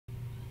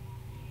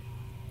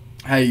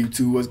Hey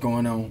YouTube, what's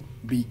going on?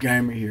 Beat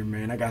Gamer here,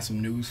 man. I got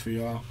some news for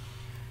y'all.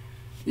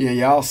 Yeah,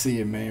 y'all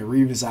see it, man.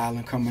 Revis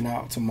Island coming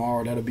out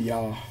tomorrow. That'll be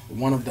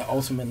one of the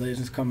Ultimate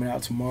Legends coming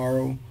out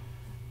tomorrow.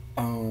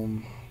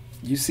 Um,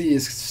 you see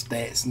his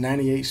stats: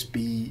 98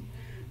 speed,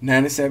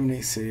 97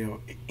 excel,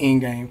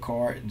 in-game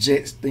card,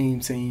 Jets theme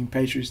team,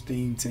 Patriots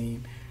theme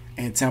team,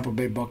 and Tampa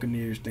Bay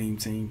Buccaneers theme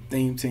team.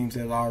 Theme teams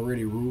that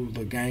already ruled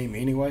the game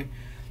anyway,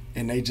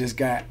 and they just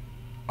got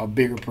a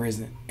bigger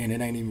present, and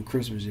it ain't even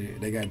Christmas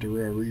yet. They got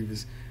Darrell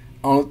Reeves.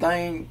 Only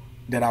thing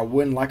that I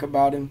wouldn't like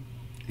about him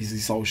is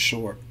he's so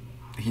short.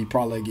 He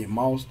probably get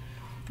mossed,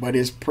 but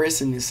his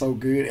pressing is so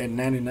good at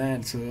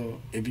 99. So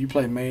if you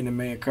play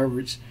man-to-man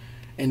coverage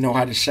and know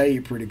how to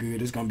shade pretty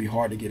good, it's gonna be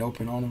hard to get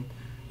open on him.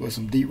 With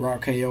some deep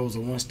rock KOs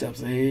or one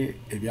steps ahead,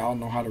 if y'all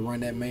know how to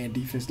run that man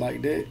defense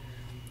like that,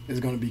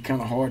 it's gonna be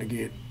kind of hard to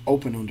get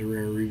open on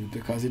Darrell Reeves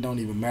because it don't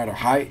even matter.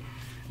 Height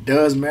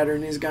does matter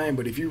in this game,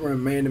 but if you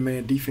run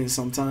man-to-man defense,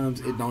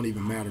 sometimes it don't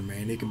even matter,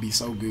 man. It can be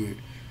so good.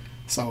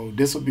 So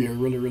this will be a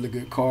really, really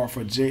good card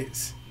for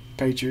Jets,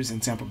 Patriots,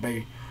 and Tampa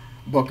Bay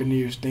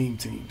Buccaneers theme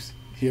teams.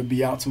 He'll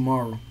be out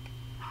tomorrow.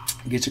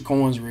 Get your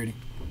coins ready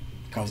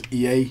because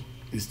EA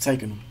is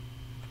taking them.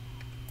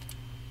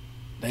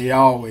 They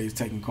always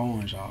taking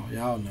coins, y'all.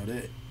 Y'all know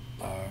that.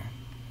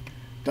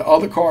 The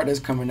other card that's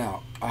coming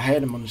out, I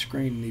had him on the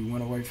screen and he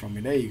went away from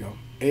me. There you go.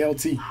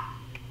 LT,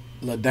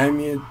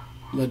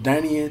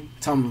 LaDainian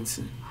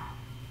Tomlinson.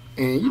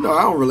 And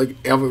I don't really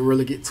ever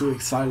really get too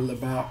excited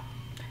about.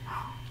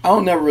 I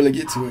don't never really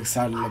get too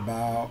excited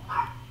about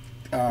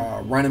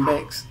running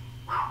backs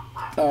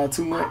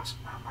too much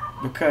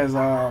because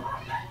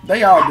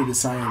they all do the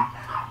same.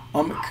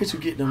 Could you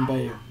get them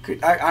bad?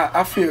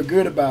 I feel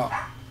good about.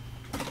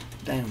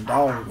 Damn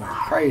dog going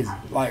crazy.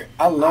 Like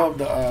I love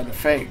the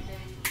fact.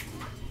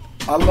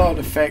 I love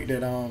the fact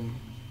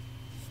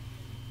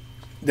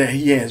that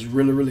he has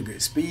really, really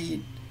good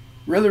speed.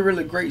 Really,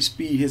 really great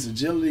speed. His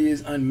agility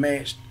is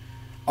unmatched.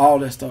 All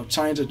that stuff.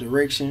 Change of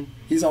direction.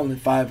 He's only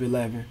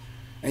 5'11".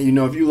 And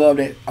if you love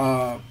that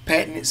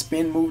patented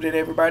spin move that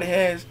everybody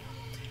has,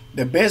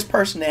 the best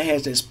person that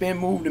has that spin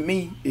move to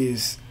me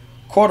is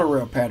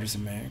Cordarrelle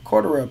Patterson, man.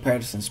 Cordarrelle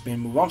Patterson spin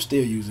move. I'm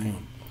still using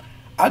him.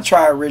 I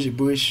tried Reggie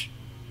Bush.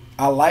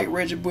 I like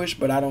Reggie Bush,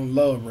 but I don't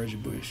love Reggie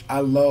Bush. I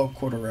love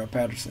Cordarrelle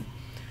Patterson.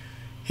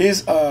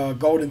 His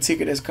golden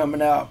ticket that's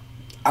coming out,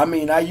 I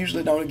mean, I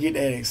usually don't get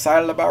that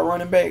excited about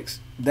running backs.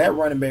 That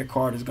running back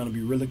card is going to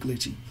be really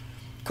glitchy.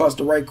 Because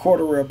the way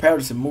Cordarrelle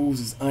Patterson moves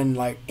is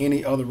unlike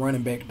any other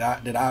running back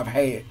that I've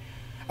had.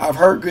 I've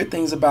heard good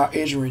things about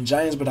Edgerrin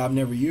James, but I've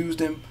never used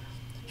him.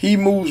 He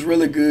moves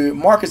really good.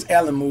 Marcus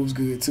Allen moves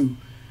good, too.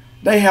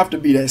 They have to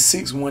be that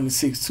 6'1"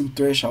 to 6'2"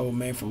 threshold,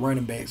 man, for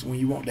running backs when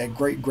you want that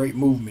great, great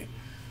movement.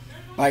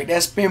 Like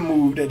that spin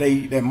move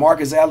that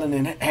Marcus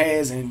Allen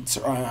has and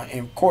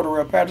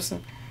Cordarrelle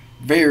Patterson,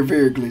 very,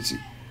 very glitchy.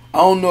 I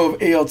don't know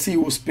if LT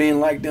will spin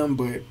like them,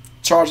 but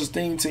Chargers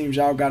theme teams,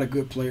 y'all got a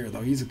good player,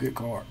 though. He's a good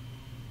card.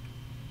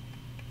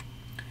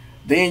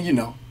 Then,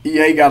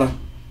 EA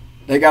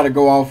they gotta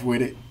go off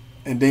with it.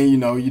 And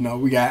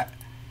then, we got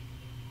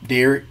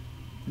Derrick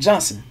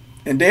Johnson.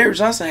 And Derrick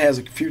Johnson has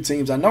a few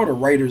teams. I know the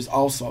Raiders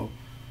also.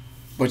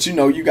 But,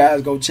 you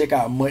guys go check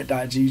out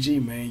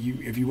mutt.gg, man,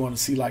 if you want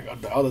to see,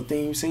 like, the other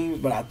theme teams.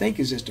 But I think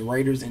it's just the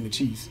Raiders and the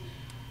Chiefs.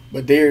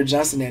 But Derrick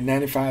Johnson at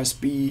 95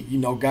 speed,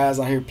 guys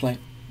out here playing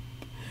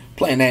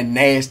that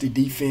nasty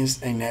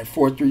defense and that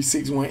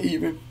 4-3-6-1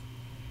 even.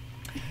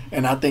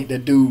 And I think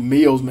that dude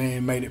Mills,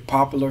 man, made it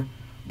popular.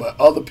 But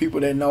other people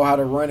that know how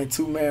to run it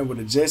too, man, with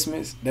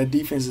adjustments, that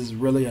defense is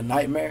really a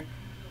nightmare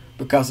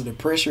because of the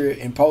pressure it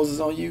imposes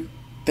on you.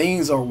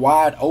 Things are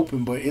wide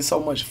open, but it's so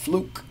much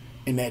fluke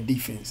in that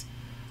defense.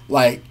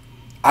 Like,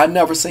 I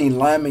never seen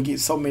linemen get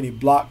so many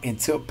block and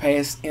tip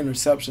pass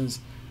interceptions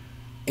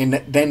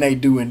than they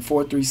do in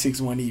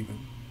 4-3-6-1 even.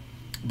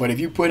 But if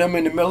you put him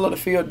in the middle of the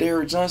field,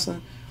 Derrick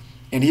Johnson,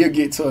 and he'll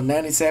get to a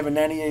 97,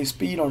 98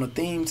 speed on a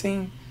theme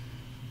team,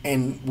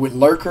 and with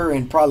Lurker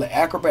and probably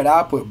Acrobat,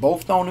 I'll put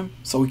both on him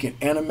so he can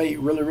animate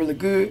really, really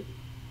good.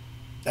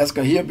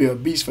 He'll be a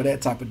beast for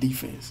that type of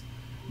defense.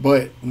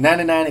 But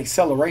 99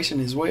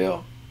 acceleration as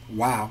well,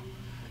 wow.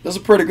 That's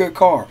a pretty good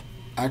card.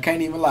 I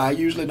can't even lie. I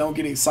usually don't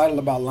get excited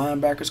about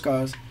linebackers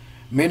because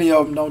many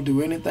of them don't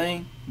do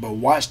anything but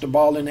watch the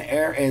ball in the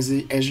air as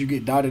you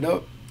get dotted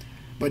up.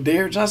 But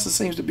Derrick Johnson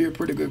seems to be a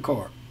pretty good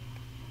card.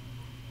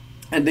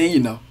 And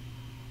then,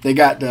 they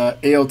got the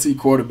LT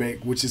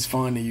quarterback, which is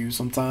fun to use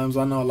sometimes.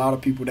 I know a lot of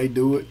people, they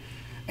do it.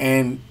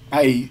 And,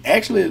 hey,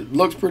 actually it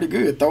looks pretty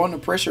good. Throwing the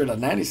pressure at a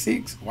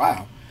 96,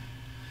 wow.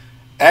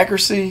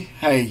 Accuracy,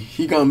 hey,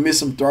 he going to miss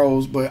some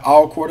throws, but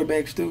all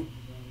quarterbacks do.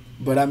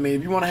 But, I mean,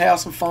 if you want to have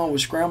some fun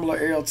with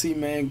Scrambler LT,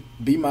 man,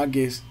 be my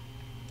guest.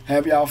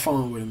 Have y'all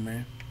fun with him,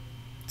 man.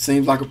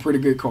 Seems like a pretty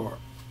good card.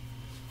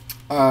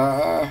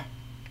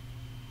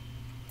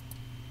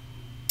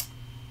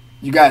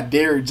 You got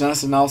Derrick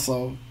Johnson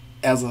also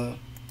as a...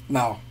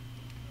 No.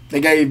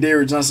 They gave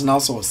Derrick Johnson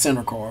also a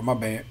center card. My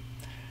bad.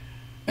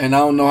 And I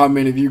don't know how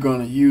many of you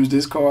gonna use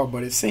this card,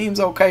 but it seems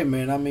okay,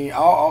 man. I mean,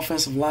 all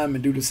offensive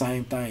linemen do the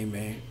same thing,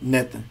 man.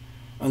 Nothing,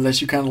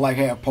 unless you kind of like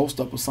have post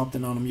up or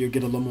something on them, you'll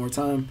get a little more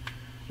time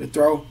to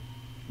throw.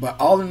 But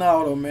all in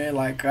all, though, man,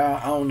 like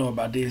I don't know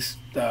about this.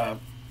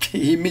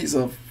 He meets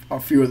a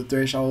few of the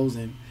thresholds,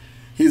 and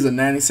he's a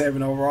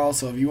 97 overall.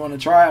 So if you want to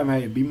try him,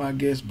 hey, be my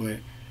guest. But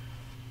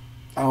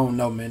I don't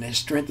know, man. His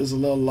strength is a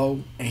little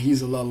low, and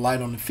he's a little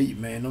light on the feet,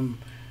 man. Them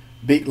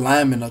big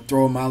linemen will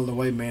throw him out of the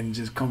way, man, and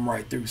just come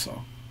right through.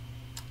 So,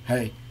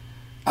 hey,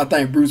 I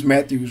think Bruce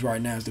Matthews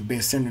right now is the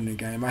best center in the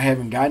game. I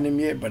haven't gotten him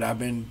yet, but I've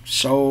been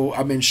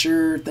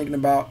sure thinking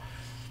about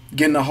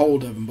getting a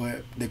hold of him.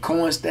 But the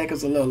coin stack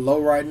is a little low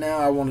right now.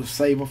 I want to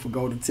save up for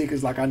golden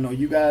tickets like I know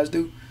you guys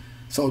do.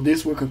 So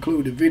this will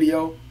conclude the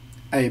video.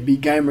 Hey, be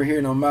gamer here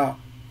and I'm out.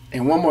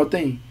 And one more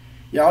thing.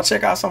 Y'all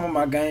check out some of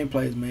my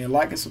gameplays, man.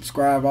 Like and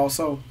subscribe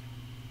also.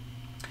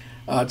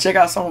 Check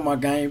out some of my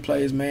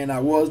gameplays, man. I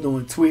was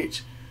doing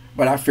Twitch,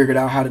 but I figured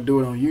out how to do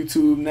it on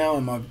YouTube now.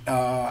 And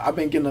I've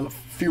been getting a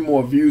few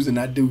more views than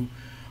I do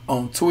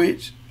on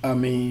Twitch. I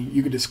mean,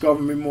 you can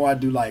discover me more. I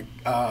do like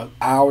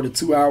hour to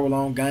 2 hour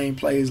long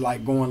gameplays,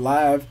 like going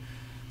live.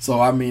 So,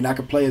 I mean, I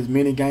can play as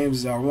many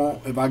games as I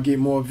want. If I get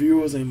more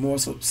viewers and more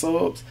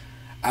subs,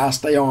 I'll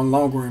stay on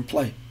longer and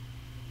play.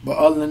 But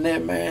other than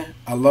that, man,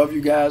 I love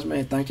you guys,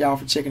 man. Thank y'all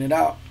for checking it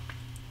out.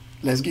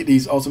 Let's get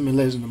these Ultimate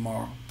Legends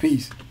tomorrow.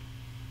 Peace.